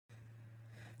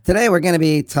Today we're going to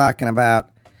be talking about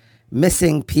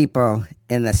missing people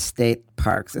in the state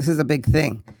parks. This is a big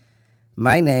thing.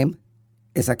 My name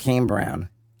is Hakeem Brown,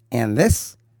 and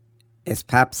this is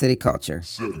Pop City Culture.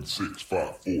 7, 6,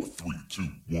 5, 4, 3, 2,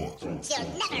 1. You'll never have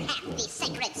the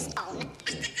sacred stone.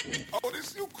 Oh,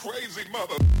 this you crazy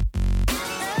mother.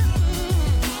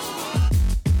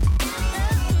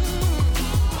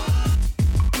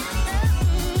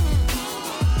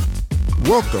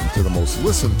 Welcome to the most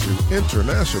listened to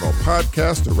international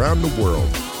podcast around the world.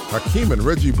 Hakeem and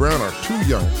Reggie Brown are two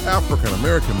young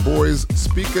African-American boys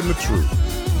speaking the truth.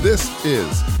 This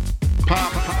is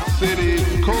Pop City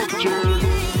Culture.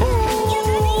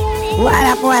 What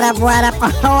up, what up, what up,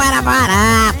 what up, what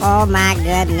up? Oh my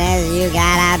goodness, you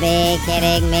gotta be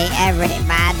kidding me,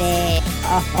 everybody.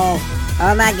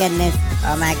 Oh my goodness,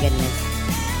 oh my goodness.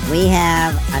 We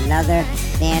have another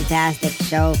fantastic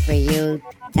show for you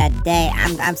today.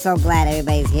 I'm so glad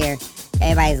everybody's here.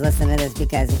 Everybody's listening to this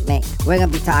because, man, we're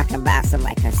going to be talking about some,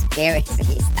 like, conspiracy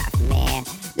stuff, man.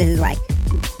 This is, like,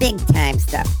 big-time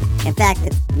stuff. In fact,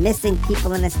 it's missing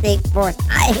people in the state forest.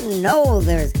 I know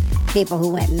there's people who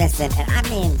went missing, and I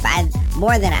mean by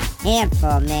more than a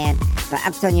handful, man. But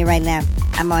I'm telling you right now,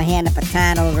 I'm going to hand the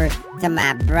baton over to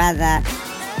my brother,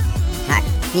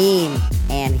 Hakeem,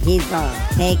 and he's going to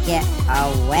take it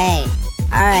away.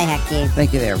 All right, Hakeem.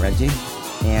 Thank you there, Reggie.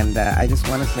 And I just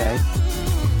want to say,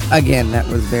 again, that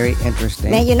was very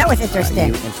interesting. Man, you know it's interesting.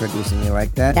 You introducing me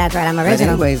like that. That's right, I'm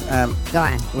original. But anyways, go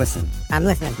on. Listen. I'm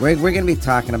listening. We're going to be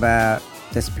talking about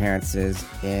disappearances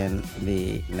in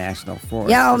the national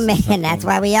forest. Yo, man, that's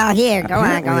why we all here. Go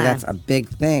on. That's a big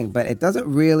thing, but it doesn't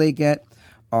really get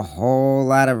a whole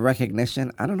lot of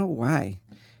recognition. I don't know why,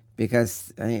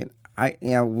 because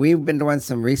we've been doing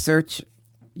some research.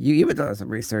 You've been doing some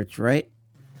research, right?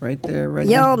 Right there, right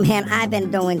Yo, man, I've been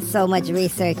doing so much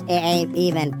research, it ain't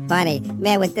even funny.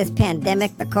 Man, with this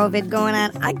pandemic, the COVID going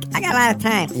on, I got a lot of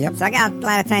time. Yep. So I got a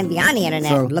lot of time to be on the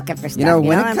internet looking for stuff.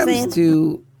 When it comes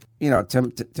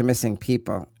to missing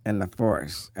people in the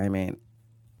forest, I mean,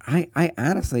 I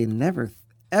honestly never,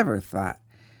 ever thought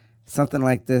something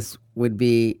like this would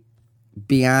be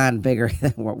beyond bigger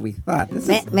than what we thought. This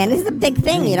is a big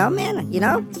thing,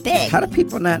 big. How do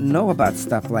people not know about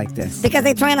stuff like this? Because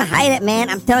they're trying to hide it, man.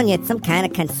 I'm telling you, it's some kind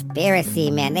of conspiracy,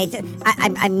 man. They just,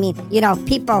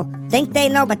 people think they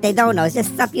know, but they don't know. It's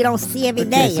just stuff you don't see every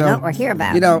day, or hear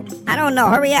about. I don't know.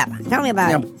 Hurry up. Tell me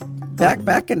about it.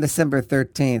 Back in December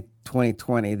 13th,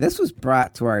 2020, this was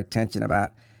brought to our attention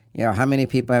about, how many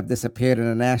people have disappeared in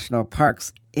the national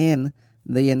parks in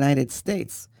the United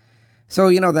States. So,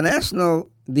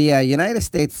 the United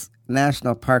States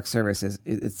National Park Services,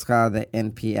 it's called the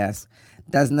NPS,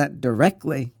 does not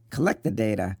directly collect the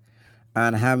data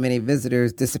on how many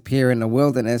visitors disappear in the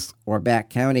wilderness or back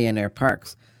county in their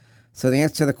parks. So the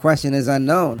answer to the question is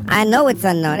unknown. I know it's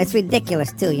unknown. It's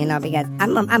ridiculous, too, because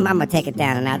I'm going to take it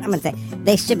down and out. I'm going to say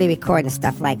they should be recording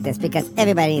stuff like this because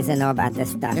everybody needs to know about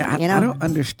this stuff, I don't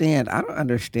understand. I don't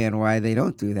understand why they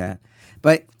don't do that.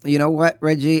 But you know what,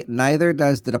 Reggie? Neither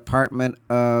does the Department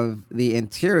of the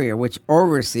Interior, which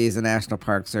oversees the National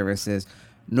Park Services,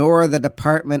 nor the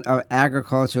Department of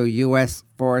Agriculture, U.S.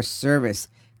 Forest Service,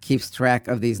 keeps track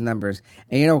of these numbers.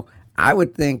 And, I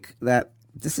would think that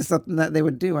this is something that they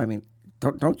would do. I mean,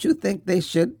 don't you think they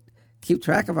should keep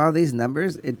track of all these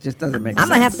numbers? It just doesn't make sense. I'm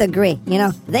going to have to agree.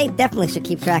 They definitely should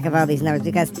keep track of all these numbers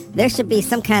because there should be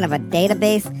some kind of a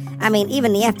database. I mean,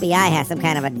 even the FBI has some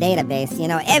kind of a database.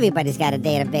 Everybody's got a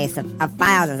database of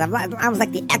files and stuff. I was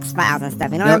like the X-Files and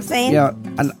stuff. You know what I'm saying?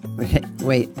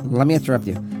 Wait, let me interrupt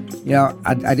you.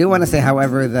 I do want to say,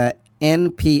 however, the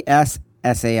NPS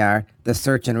SAR, the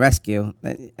Search and Rescue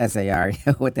SAR,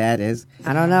 what that is.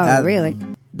 I don't know, really.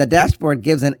 The dashboard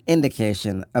gives an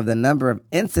indication of the number of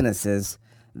incidences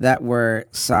that were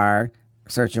SAR,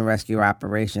 Search and Rescue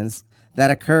operations,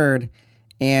 that occurred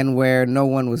and where no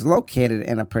one was located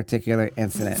in a particular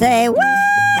incident. Say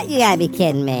what? You gotta be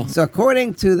kidding me. So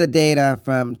according to the data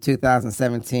from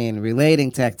 2017 relating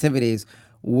to activities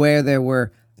where there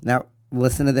were... Now,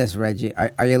 listen to this, Reggie.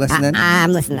 Are you listening?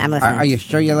 I'm listening. Are you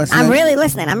sure you're listening? I'm really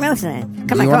listening.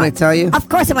 Come on, you want me to tell you? Of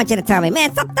course I want you to tell me.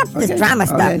 Man, stop this drama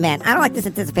stuff, man. I don't like this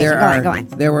anticipation. Go on.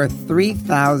 There were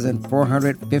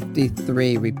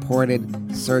 3,453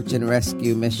 reported search and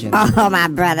rescue missions. Oh, my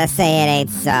brother, say it ain't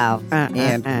so.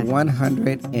 And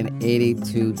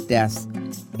 182 deaths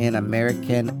in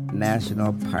American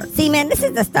national parks. See, man, this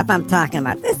is the stuff I'm talking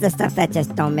about. This is the stuff that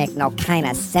just don't make no kind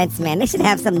of sense, man. They should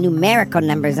have some numerical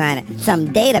numbers on it, some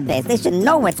database. They should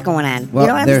know what's going on. Well, you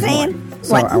know what I'm saying? More.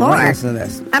 So I want to listen to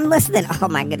this. I'm listening. Oh,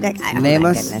 my goodness.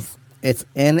 Namus. It's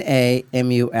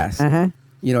NAMUS.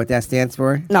 You know what that stands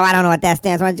for? No, I don't know what that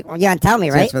stands for. You don't tell me,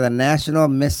 It right? stands for the National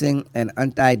Missing and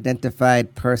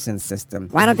Unidentified Person System.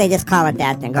 Why don't they just call it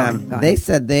that then? Go on. They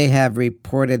said they have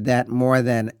reported that more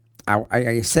than.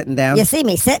 Are you sitting down? You see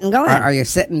me sitting? Go on. Are you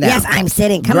sitting down? Yes, I'm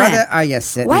sitting. Come Brother, on. are you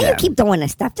sitting Why down? you keep doing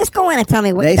this stuff? Just go on and tell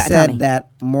me what. They tell said me. that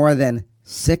more than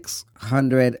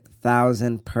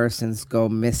 600,000 persons go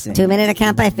missing 2 minutes to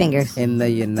count by fingers. in the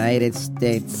United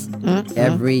States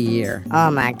every year Oh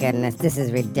my goodness, this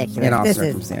is ridiculous. in all this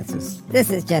circumstances.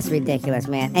 is just ridiculous,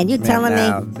 man. And you Man, telling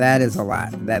now, me? that is a lot.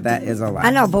 That is a lot.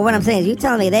 I know, but what I'm saying is, you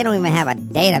telling me they don't even have a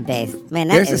database, man?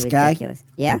 That There's is this guy, ridiculous.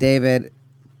 Yeah. David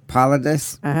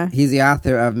Paulides. Uh-huh. He's the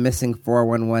author of Missing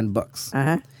 411 books.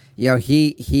 You know,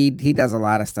 he does a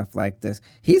lot of stuff like this.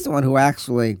 He's the one who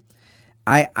actually,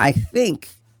 I think,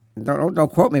 don't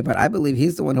quote me, but I believe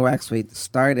he's the one who actually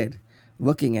started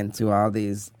looking into all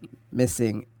these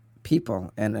missing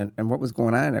people and what was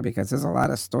going on there, because there's a lot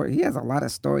of story. He has a lot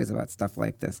of stories about stuff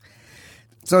like this.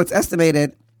 So it's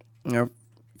estimated, you know,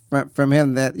 from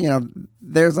him that, you know,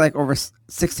 there's like over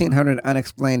 1,600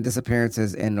 unexplained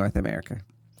disappearances in North America.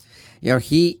 You know,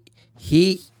 he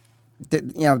you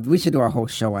know, we should do a whole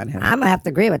show on him. I'm gonna have to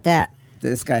agree with that.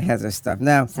 This guy has his stuff.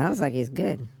 Now, Sounds like he's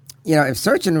good. you know, if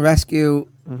search and rescue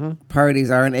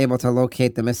parties are unable to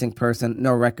locate the missing person,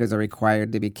 no records are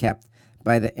required to be kept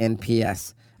by the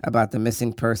NPS about the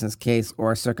missing person's case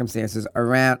or circumstances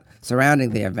surrounding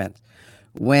the event.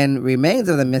 When remains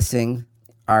of the missing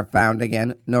are found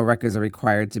again, no records are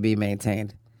required to be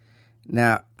maintained.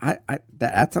 Now,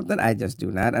 that's something I just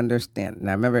do not understand.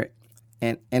 Now, remember,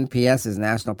 NPS is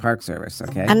National Park Service,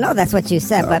 okay? I know that's what you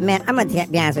said, but man, I'm gonna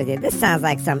be honest with you. This sounds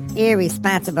like some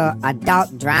irresponsible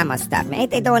adult drama stuff, man. Ain't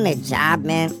they doing their job,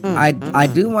 man? I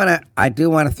do want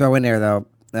to throw in there though.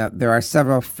 There are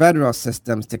several federal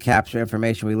systems to capture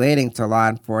information relating to law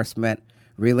enforcement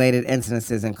related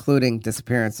incidences, including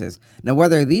disappearances. Now,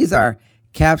 whether these are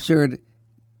captured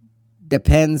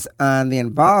depends on the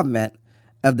involvement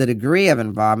of the degree of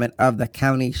involvement of the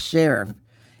county sheriff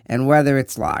and whether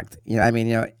it's logged. You know, I mean,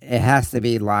 you know, it has to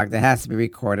be logged. It has to be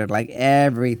recorded like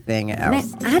everything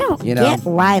else. Man, I don't get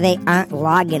why they aren't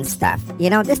logging stuff. You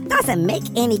know, this doesn't make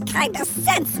any kind of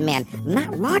sense, man.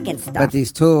 Not logging stuff. But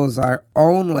these tools are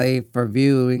only for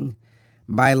viewing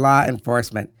by law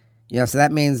enforcement. You know, so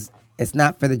that means it's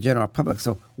not for the general public.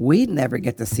 So we never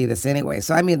get to see this anyway.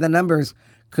 So, I mean, the numbers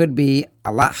could be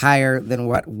a lot higher than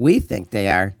what we think they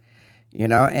are, you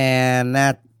know, and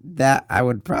that I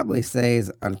would probably say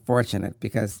is unfortunate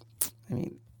because, I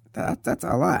mean, that's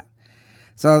a lot.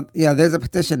 So, you know, there's a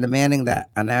petition demanding that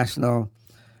a national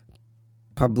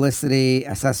publicity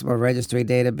accessible registry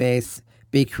database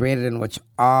be created in which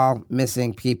all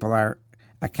missing people are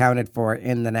accounted for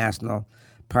in the national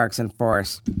parks and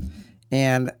forests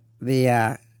and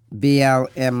the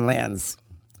BLM lands.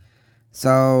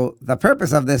 So the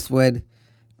purpose of this would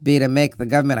be to make the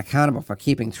government accountable for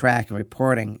keeping track and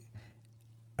reporting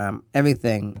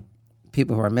everything,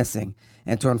 people who are missing,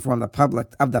 and to inform the public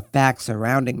of the facts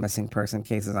surrounding missing person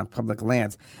cases on public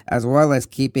lands, as well as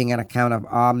keeping an account of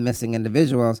all missing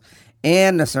individuals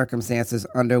and the circumstances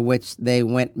under which they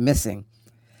went missing.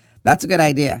 That's a good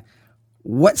idea.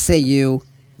 What say you,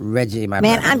 Reggie, my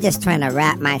Man, brother? I'm just trying to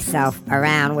wrap myself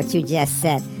around what you just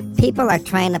said. People are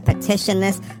trying to petition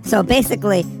this. So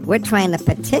basically, we're trying to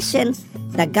petition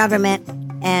the government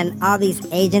and all these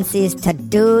agencies to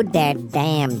do their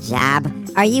damn job.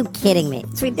 Are you kidding me?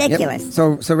 It's ridiculous.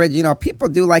 Yep. So Reggie, you know, people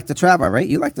do like to travel, right?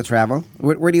 You like to travel.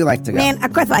 Where do you like to go? Man,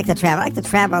 of course I like to travel. I like to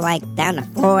travel like down to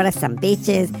Florida, some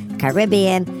beaches,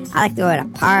 Caribbean. I like to go to the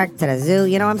park, to the zoo.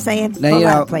 You know what I'm saying? Now, a you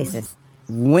lot know, of places.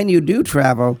 When you do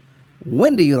travel,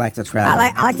 when do you like to travel?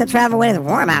 I like to travel when it's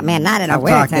warm out, man. Not in the I'm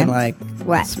winter talking time. like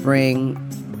What? spring,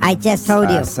 I just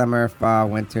told you. summer, fall,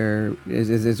 winter.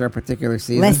 Is there a particular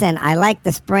season? Listen, I like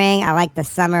the spring. I like the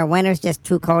summer. Winter's just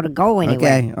too cold to go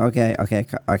anywhere. Okay.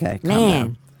 Calm Man,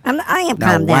 down. I am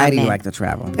Now, calm down, why do you man. like to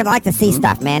travel? Because I like to see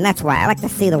stuff, man. That's why. I like to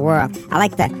see the world. I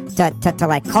like to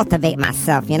like cultivate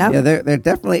myself, you know? Yeah, there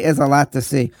definitely is a lot to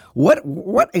see.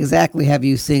 What exactly have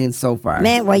you seen so far?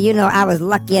 Man, well, you know, I was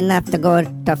lucky enough to go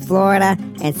to Florida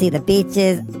and see the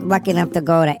beaches. Lucky enough to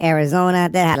go to Arizona.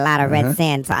 They had a lot of red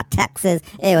sand. So Texas,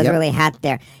 it was Yep. really hot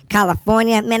there.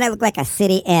 California, man, it looked like a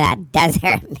city in a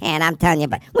desert, man. I'm telling you.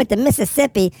 But with the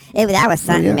Mississippi, that was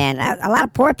something, yeah. man. A lot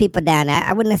of poor people down there.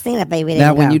 I wouldn't have seen it if we didn't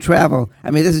Now, go. when you travel,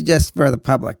 I mean, this is just for the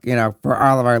public, you know, for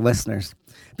all of our listeners.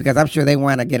 because I'm sure they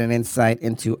want to get an insight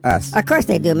into us. Of course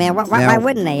they do, man. Why Now,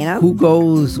 wouldn't they, you know? Who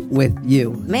goes with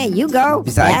you? Man, you go.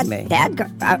 Besides Dad, me. Dad go.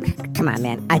 Come on,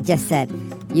 man. I just said,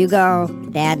 you go,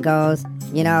 Dad goes.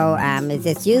 You know,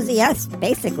 it's usually us,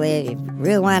 basically. If you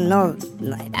really want to know,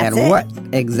 that's And it. what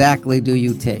exactly do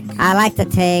you take? I like to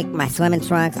take my swimming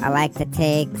trunks. I like to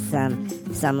take some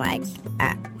like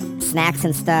snacks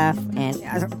and stuff,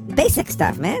 and basic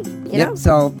stuff, man. You know?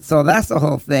 So that's the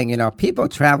whole thing. You know, people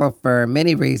travel for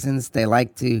many reasons. They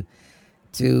like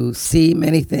to see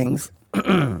many things.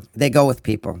 They go with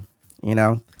people, you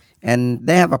know, and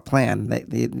they have a plan.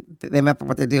 They map out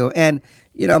what they do. And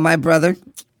you know, my brother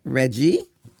Reggie,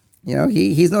 you know,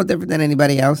 he's no different than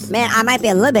anybody else. Man, I might be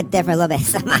a little bit different, a little bit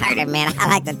smarter, man. I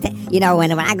like to, you know,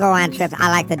 when I go on trips, I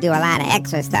like to do a lot of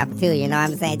extra stuff too. You know what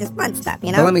I'm saying? Just fun stuff,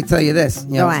 you know. But let me tell you this.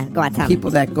 You Go know, on, tell me.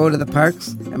 people that go to the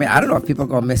parks. I mean, I don't know if people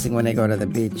go missing when they go to the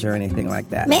beach or anything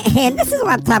like that. Man, this is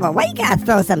what I'm talking about. Why you gotta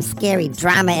throw some scary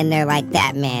drama in there like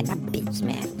that, man? The beach,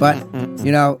 man. But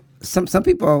you know, some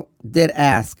people did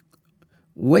ask,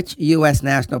 which U.S.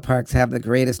 national parks have the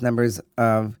greatest numbers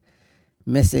of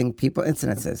missing people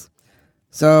incidences?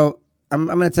 So I'm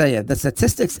going to tell you, the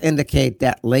statistics indicate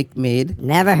that Lake Mead,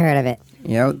 Never heard of it.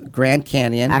 you know, Grand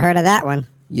Canyon, I heard of that one.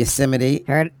 Yosemite,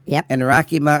 Yep. and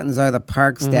Rocky Mountains are the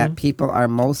parks that people are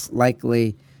most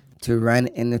likely to run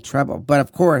into trouble. But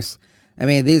of course, I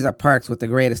mean, these are parks with the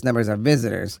greatest numbers of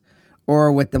visitors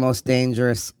or with the most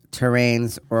dangerous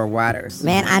terrains or waters.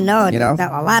 Man, I know, You know?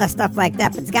 a lot of stuff like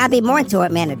that, but there's gotta be more to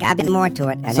it, man. There's gotta be more to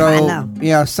it. So, I know.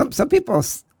 you know, some people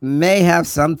may have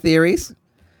some theories,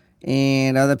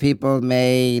 and other people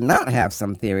may not have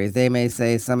some theories. They may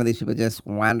say some of these people just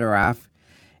wander off,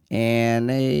 and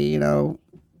they, you know,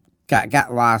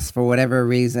 got lost for whatever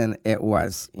reason it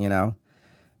was, you know.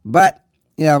 But,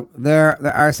 you know, there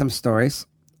are some stories,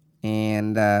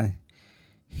 and I'm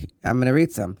going to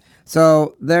read some.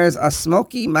 So there's a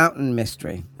Smoky Mountain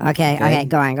mystery. Okay,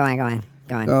 go on.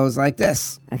 Goes like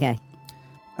this. Okay.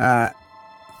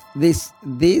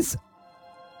 These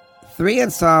 3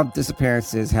 unsolved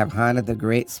disappearances have haunted the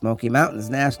Great Smoky Mountains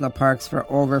National Parks for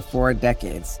over 4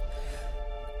 decades.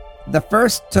 The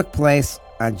first took place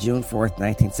on June 4th,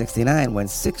 1969, when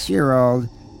 6-year-old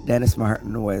Dennis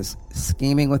Martin was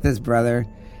scheming with his brother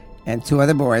and 2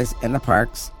 other boys in the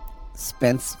park's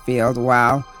Spence Field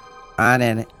while on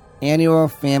an annual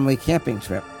family camping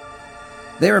trip.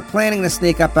 They were planning to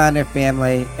sneak up on their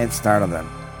family and startle them.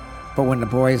 But when the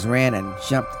boys ran and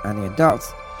jumped on the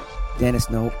adults, Dennis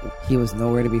he was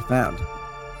nowhere to be found.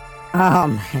 Oh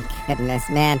my goodness,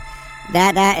 man.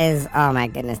 That is, oh my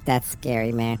goodness, that's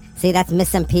scary, man. See, that's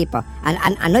missing people.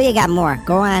 I know you got more.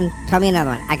 Go on, tell me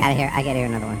another one. I gotta hear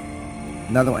another one.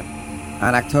 Another one.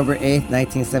 On October 8th,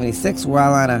 1976,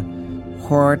 while on a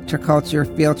horticulture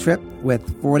field trip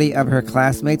with 40 of her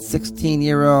classmates,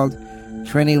 16-year-old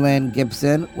Trini Lynn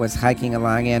Gibson was hiking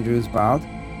along Andrews Bald.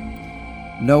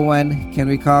 No one can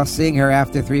recall seeing her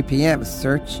after 3 p.m.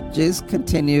 Searches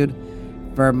continued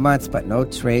for months, but no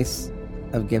trace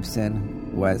of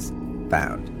Gibson was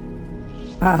found.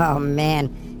 Oh man,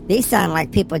 these sound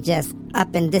like people just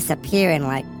up and disappearing.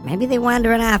 Like maybe they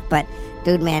wandering off, but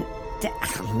dude, man,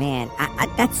 oh, man,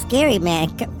 that's scary, man.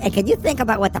 And can you think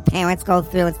about what the parents go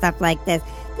through and stuff like this?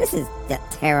 This is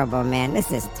terrible, man.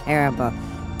 This is terrible.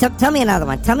 Tell me another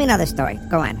one. Tell me another story.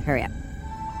 Go on, hurry up.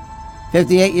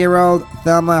 58-year-old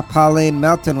Thelma Pauline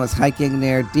Melton was hiking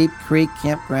near Deep Creek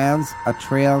Campgrounds, a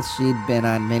trail she'd been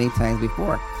on many times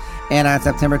before. And on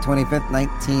September 25th,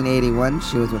 1981,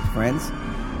 she was with friends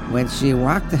when she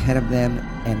walked ahead of them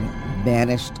and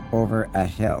vanished over a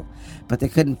hill. But they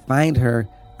couldn't find her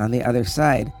on the other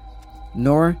side,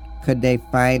 nor could they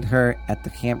find her at the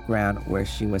campground where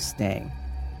she was staying.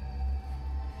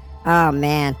 Oh,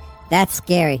 man. That's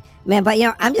scary. Man, but, you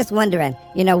know, I'm just wondering,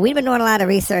 you know, we've been doing a lot of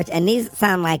research, and these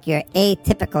sound like your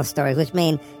atypical stories, which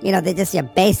mean, you know, they're just your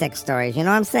basic stories. You know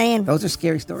what I'm saying? Those are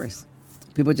scary stories.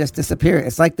 People just disappear.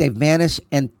 It's like they vanish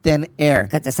in thin air.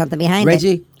 Because there's something behind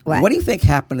Reggie, it. What? What do you think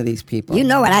happened to these people? You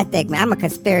know what I think, man. I'm a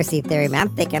conspiracy theory, man.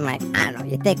 I'm thinking, like, I don't know.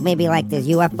 You think maybe, like, there's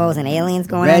UFOs and aliens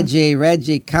going on?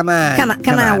 Reggie, come on. Come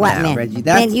on, what, now, man? Reggie,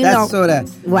 that's sort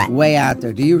of what? way out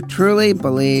there. Do you truly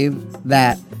believe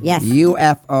that Yes.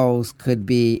 UFOs could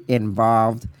be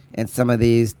involved in some of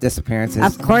these disappearances?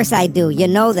 Of course I do. You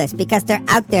know this because they're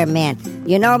out there, man.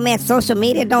 You know, man, social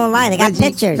media don't lie. They got Reggie,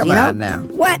 pictures, come you know? on now.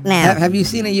 What now? Have you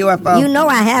seen a UFO? You know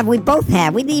I have. We both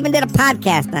have. We even did a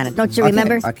podcast on it. Don't you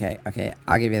remember? Okay.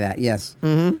 I'll give you that. Yes.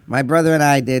 Mm-hmm. My brother and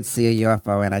I did see a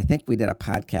UFO, and I think we did a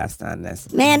podcast on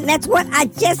this. Man, that's what I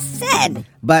just said.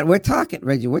 But we're talking,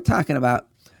 Reggie, about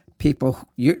people.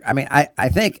 I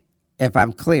think, if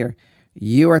I'm clear,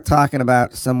 You are talking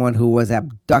about someone who was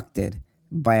abducted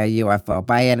by a UFO,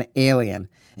 by an alien,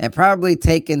 and probably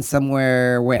taken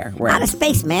somewhere where? Outer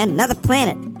space, man. Another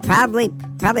planet. Probably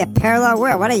a parallel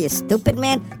world. What are you, stupid,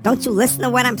 man? Don't you listen to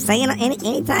what I'm saying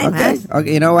anytime, Okay. huh?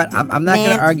 Okay. You know what? I'm not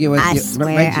going to argue with I you.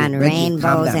 swear Reggie, on Reggie, calm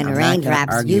rainbows down. and I'm not raindrops.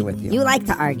 gonna argue with you. You like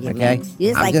to argue, Okay? man. You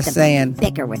just I'm like just to saying.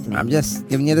 bicker with me. I'm just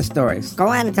giving you the stories. Go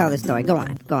on and tell the story. Go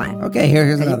on. Okay.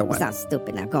 Here's You another one. sound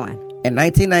stupid now. Go on. In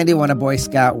 1991, a Boy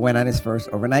Scout went on his first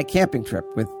overnight camping trip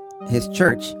with his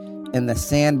church in the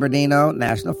San Bernardino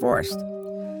National Forest.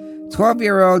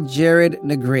 12-year-old Jared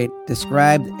Negrete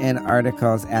described in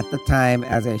articles at the time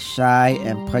as a shy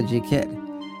and pudgy kid.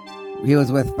 He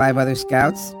was with 5 other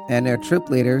scouts and their troop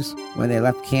leaders when they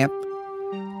left camp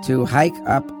to hike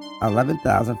up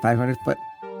 11,500-foot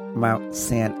Mount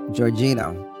San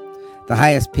Giorgino, the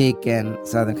highest peak in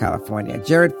Southern California.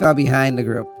 Jared fell behind the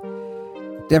group.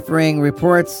 Differing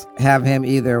reports have him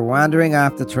either wandering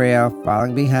off the trail,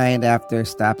 falling behind after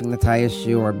stopping to tie his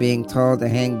shoe, or being told to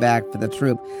hang back for the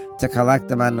troop to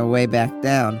collect him on the way back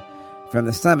down from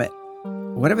the summit.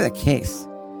 Whatever the case,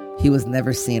 he was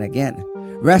never seen again.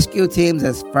 Rescue teams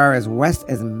as far as west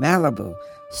as Malibu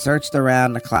searched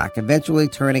around the clock, eventually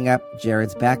turning up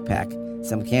Jared's backpack,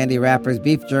 some candy wrappers,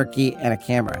 beef jerky, and a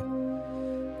camera.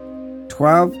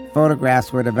 12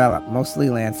 photographs were developed, mostly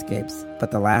landscapes,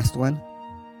 but the last one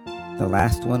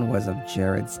was of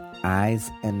Jared's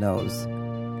eyes and nose,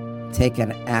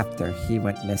 taken after he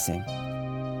went missing.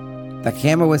 The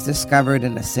camera was discovered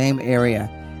in the same area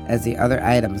as the other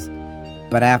items,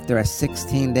 but after a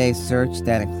 16-day search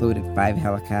that included 5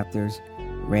 helicopters,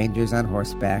 rangers on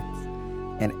horseback,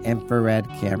 and infrared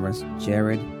cameras,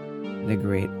 Jared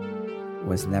Negrete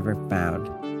was never found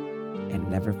and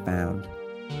never found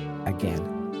again.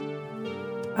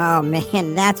 Oh,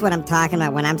 man, that's what I'm talking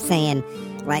about when I'm saying,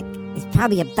 like, he's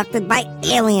probably abducted by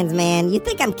aliens, man. You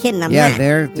think I'm kidding? I'm not.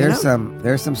 There's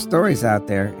some stories out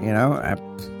there, you know.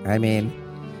 I mean,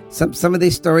 some of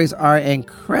these stories are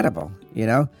incredible, you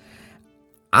know.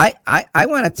 I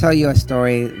want to tell you a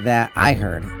story that I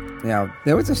heard. You know,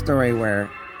 there was a story where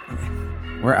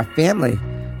a family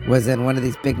was in one of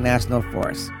these big national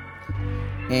forests,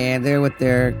 and they're with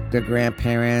their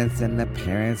grandparents and the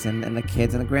parents and the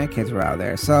kids and the grandkids were out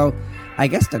there. So I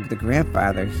guess the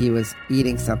grandfather, he was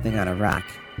eating something on a rock,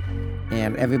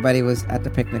 and everybody was at the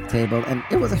picnic table, and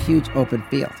it was a huge open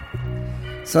field.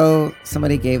 So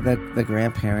somebody gave the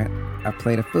grandparent a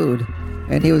plate of food,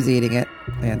 and he was eating it,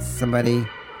 and somebody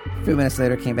a few minutes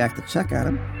later came back to check on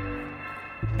him,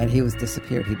 and he was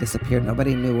disappeared. He disappeared.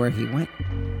 Nobody knew where he went.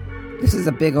 This is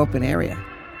a big open area.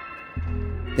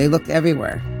 They looked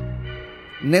everywhere.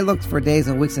 And they looked for days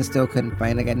and weeks and still couldn't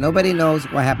find him again. Nobody knows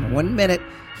what happened. One minute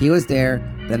he was there,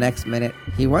 the next minute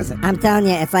he wasn't. I'm telling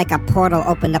you, it's like a portal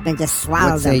opened up and just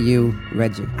swallowed What them. say you,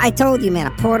 Reggie? I told you, man,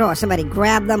 a portal, or somebody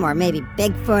grabbed them, or maybe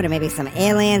Bigfoot, or maybe some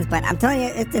aliens. But I'm telling you,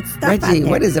 it's stuff out Reggie, there.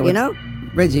 what is it? You know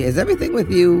Reggie, is everything with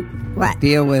you what?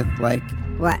 deal with, like,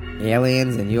 What?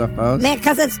 aliens and UFOs? Man,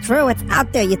 because it's true. It's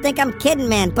out there. You think I'm kidding,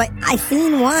 man. But I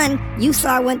seen one. You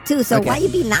saw one, too. So Okay. why you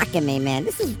be knocking me, man?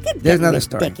 This is There's another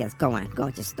story. ridiculous. Go on. Go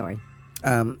with your story.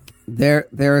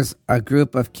 There's a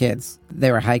group of kids.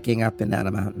 They were hiking up and down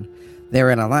a mountain. They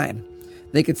were in a line.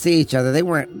 They could see each other. They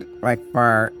weren't like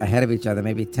far ahead of each other,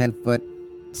 maybe 10-foot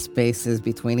spaces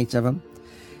between each of them.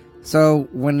 So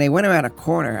when they went around a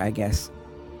corner, I guess,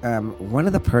 one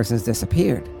of the persons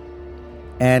disappeared,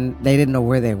 and they didn't know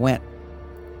where they went.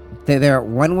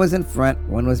 One was in front,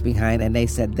 one was behind, and they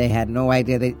said they had no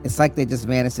idea. It's like they just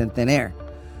vanished in thin air.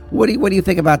 What do you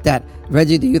think about that,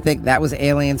 Reggie? Do you think that was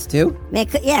aliens too? Man,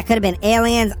 it could have been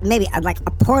aliens. Maybe like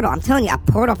a portal. I'm telling you, a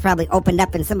portal probably opened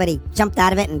up and somebody jumped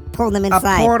out of it and pulled them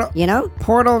inside. A portal, you know?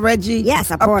 Portal, Reggie.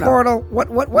 Yes, a portal. A portal.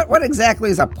 What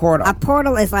exactly is a portal? A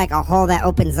portal is like a hole that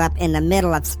opens up in the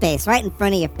middle of space, right in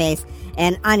front of your face,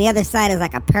 and on the other side is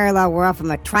like a parallel world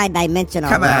from a tri-dimensional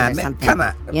Come world on, or man, something. come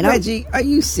on, You know? Reggie, are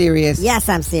you serious? Yes,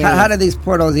 I'm serious. How do these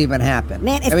portals even happen?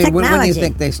 Man, it's when do you technology.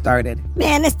 think they started?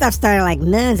 Man, this stuff started like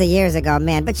millions of years ago,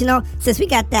 man. But you know, since we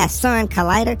got that CERN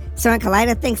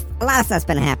Collider thinks a lot of stuff's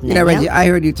been happening. You know, Reggie, I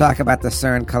heard you talk about the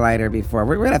CERN Collider before.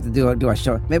 We're gonna have to do a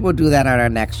show. Maybe we'll do that on our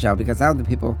next show because I don't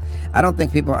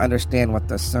think people understand what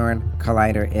the CERN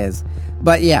Collider is.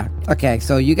 But yeah, okay.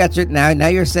 So you got your now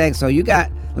you're saying so you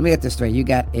got. Let me get this straight. You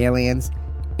got aliens,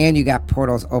 and you got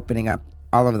portals opening up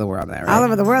all over the world now, right? All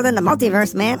over the world in the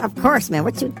multiverse, man. Of course, man.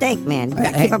 What you think, man? You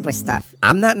gotta Hey, keep up with stuff.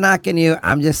 I'm not knocking you.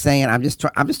 I'm just saying. I'm just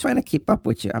trying to keep up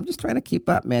with you. I'm just trying to keep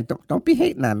up, man. Don't be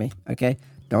hating on me, okay?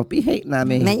 Don't be hating on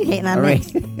me. Man, you hating on All me.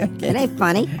 right. Okay. It ain't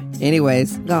funny.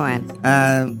 Anyways, Go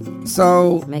on.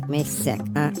 so Make me sick.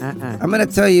 I'm gonna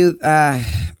tell you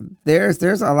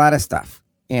there's a lot of stuff.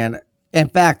 And in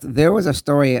fact, there was a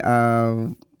story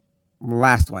of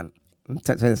last one.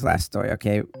 To this last story,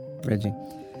 okay, Reggie.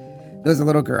 There was a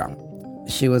little girl.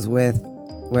 She was with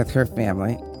her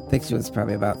family. I think she was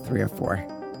probably about 3 or 4.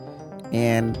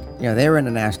 And, they were in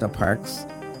the national parks,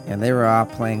 and they were all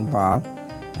playing ball.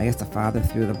 I guess the father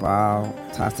threw the ball,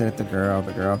 tossed it at the girl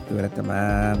threw it at the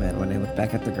mom, and when they looked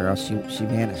back at the girl, she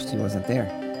vanished. She wasn't there.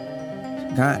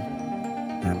 Gone.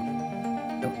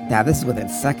 Now, this is within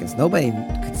seconds. Nobody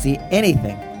could see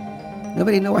anything.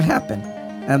 Nobody knew what happened.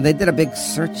 They did a big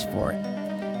search for it.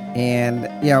 And,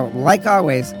 like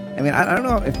always, I mean, I don't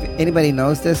know if anybody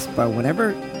knows this, but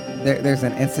whenever there's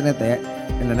an incident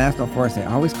in the National Forest, they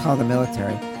always call the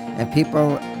military. And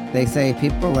they say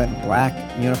people in black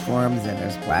uniforms, and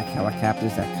there's black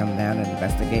helicopters that come down and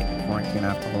investigate and quarantine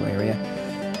off the whole area.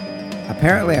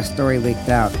 Apparently, a story leaked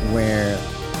out where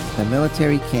the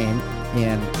military came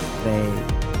and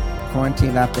they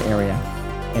quarantined off the area,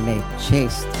 and they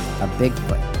chased a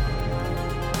Bigfoot.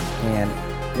 And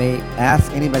they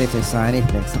asked anybody if they saw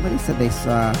anything. Somebody said they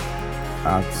saw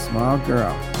a small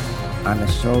girl on the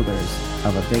shoulders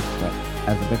of a Bigfoot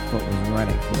as the Bigfoot was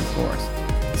running through the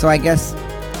forest. So I guess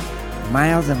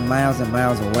miles and miles and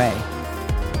miles away,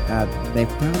 they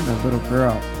found a little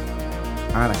girl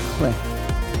on a cliff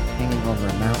hanging over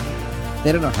a mountain.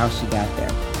 They don't know how she got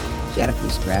there. She had a few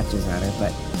scratches on her,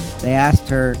 but they asked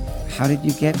her, how did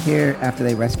you get here after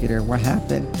they rescued her? What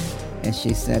happened? And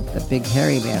she said, the big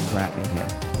hairy man brought me here.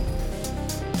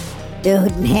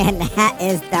 Dude, man, that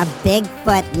is the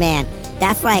Bigfoot, man.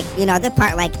 That's like, the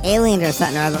part like aliens or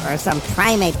something, or some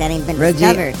primate that ain't been Reggie,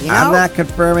 discovered, I'm not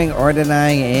confirming or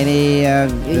denying any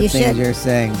of the things you're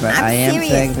saying, but I am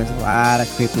serious. saying there's a lot of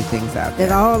creepy things out there.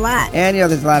 There's a whole lot. And,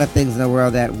 there's a lot of things in the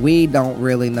world that we don't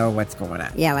really know what's going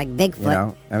on. Yeah, like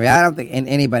Bigfoot. I mean, I don't think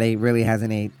anybody really has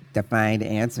any defined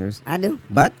answers. I do.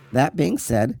 But that being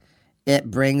said, it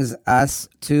brings us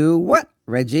to what,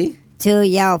 Reggie? To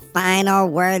your final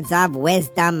words of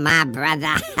wisdom, my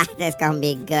brother. This gonna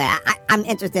be good. I'm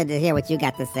interested to hear what you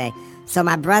got to say. So,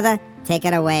 my brother, take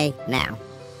it away now.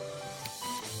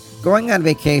 Going on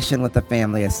vacation with the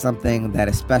family is something that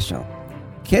is special.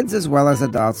 Kids as well as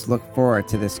adults look forward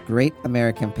to this great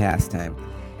American pastime.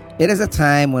 It is a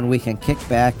time when we can kick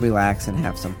back, relax, and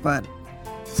have some fun.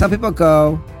 Some people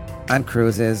go on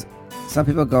cruises. Some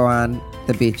people go on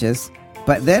the beaches.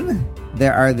 But then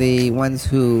there are the ones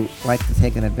who like to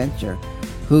take an adventure,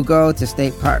 who go to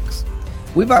state parks.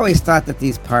 We've always thought that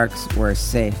these parks were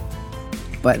safe,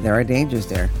 but there are dangers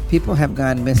there. People have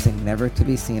gone missing, never to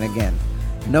be seen again.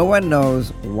 No one knows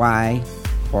why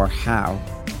or how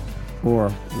or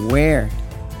where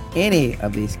any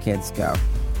of these kids go.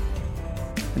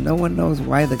 And no one knows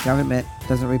why the government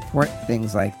doesn't report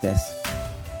things like this.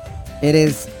 It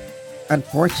is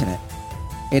unfortunate.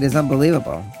 It is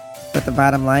unbelievable. But the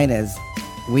bottom line is,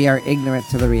 we are ignorant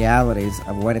to the realities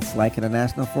of what it's like in a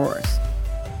national forest.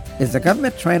 Is the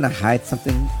government trying to hide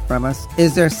something from us?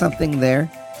 Is there something there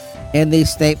in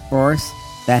these state forests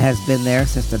that has been there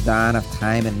since the dawn of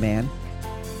time and man?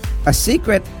 A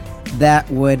secret that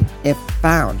would, if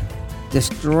found,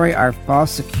 destroy our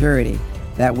false security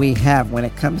that we have when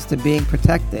it comes to being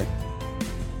protected.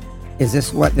 Is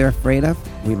this what they're afraid of?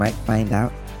 We might find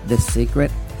out this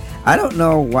secret. I don't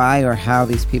know why or how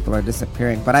these people are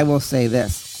disappearing, but I will say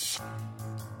this.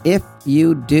 If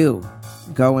you do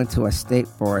go into a state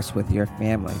forest with your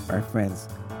family or friends,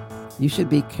 you should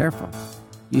be careful.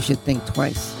 You should think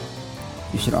twice.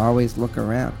 You should always look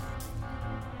around.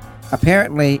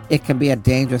 Apparently, it can be a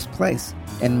dangerous place,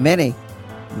 and many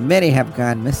have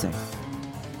gone missing.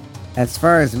 As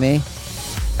far as me,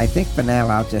 I think for now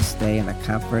I'll just stay in the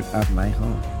comfort of my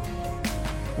home.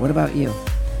 What about you?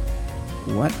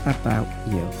 What about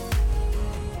you?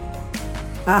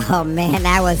 Oh, man,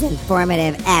 that was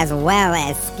informative as well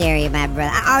as scary, my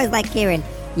brother. I always like hearing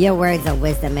your words of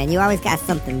wisdom, man. You always got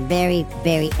something very,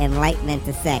 very enlightening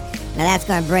to say. Now, that's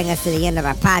going to bring us to the end of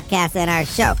our podcast and our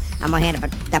show. I'm going to hand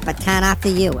the baton off to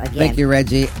you again. Thank you,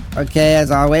 Reggie. Okay,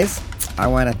 as always, I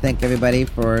want to thank everybody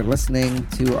for listening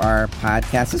to our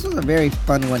podcast. This was a very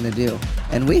fun one to do,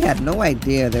 and we had no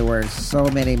idea there were so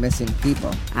many missing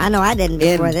people. I know I didn't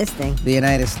before this thing. The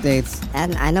United States.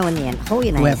 And I know in the whole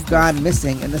United States. Who have gone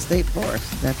missing in the state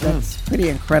forest. That's pretty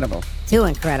incredible. Too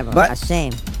incredible. But a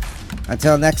shame.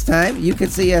 Until next time, you can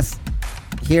see us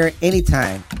here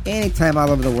anytime all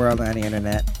over the world on the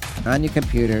internet, on your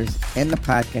computers, in the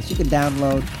podcast. You can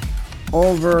download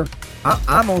over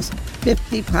almost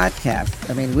 50 podcasts.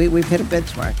 I mean, we've hit a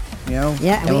benchmark. You know,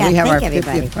 Yeah, and we when we gotta have our thank 50th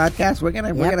everybody. podcast, we're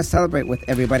Yep. gonna celebrate with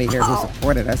everybody here who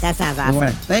supported us. That sounds We awesome. want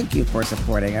to thank you for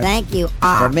supporting us, Thank you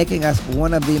all. for making us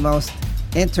one of the most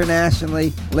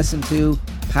internationally listened to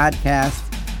podcasts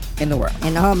in the world.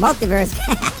 In the whole multiverse.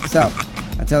 So,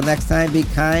 until next time, be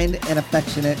kind and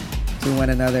affectionate to one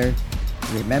another.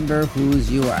 Remember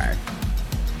whose you are.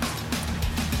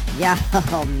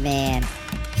 Yo, man.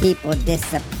 People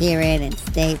disappearing in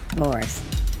state force.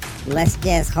 Let's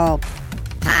just hope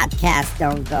podcasts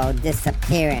don't go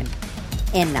disappearing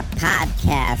in the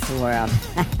podcast world.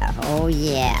 Oh,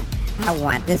 yeah. I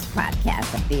want this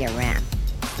podcast to be around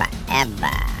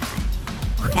forever.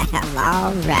 Well,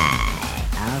 all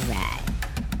right.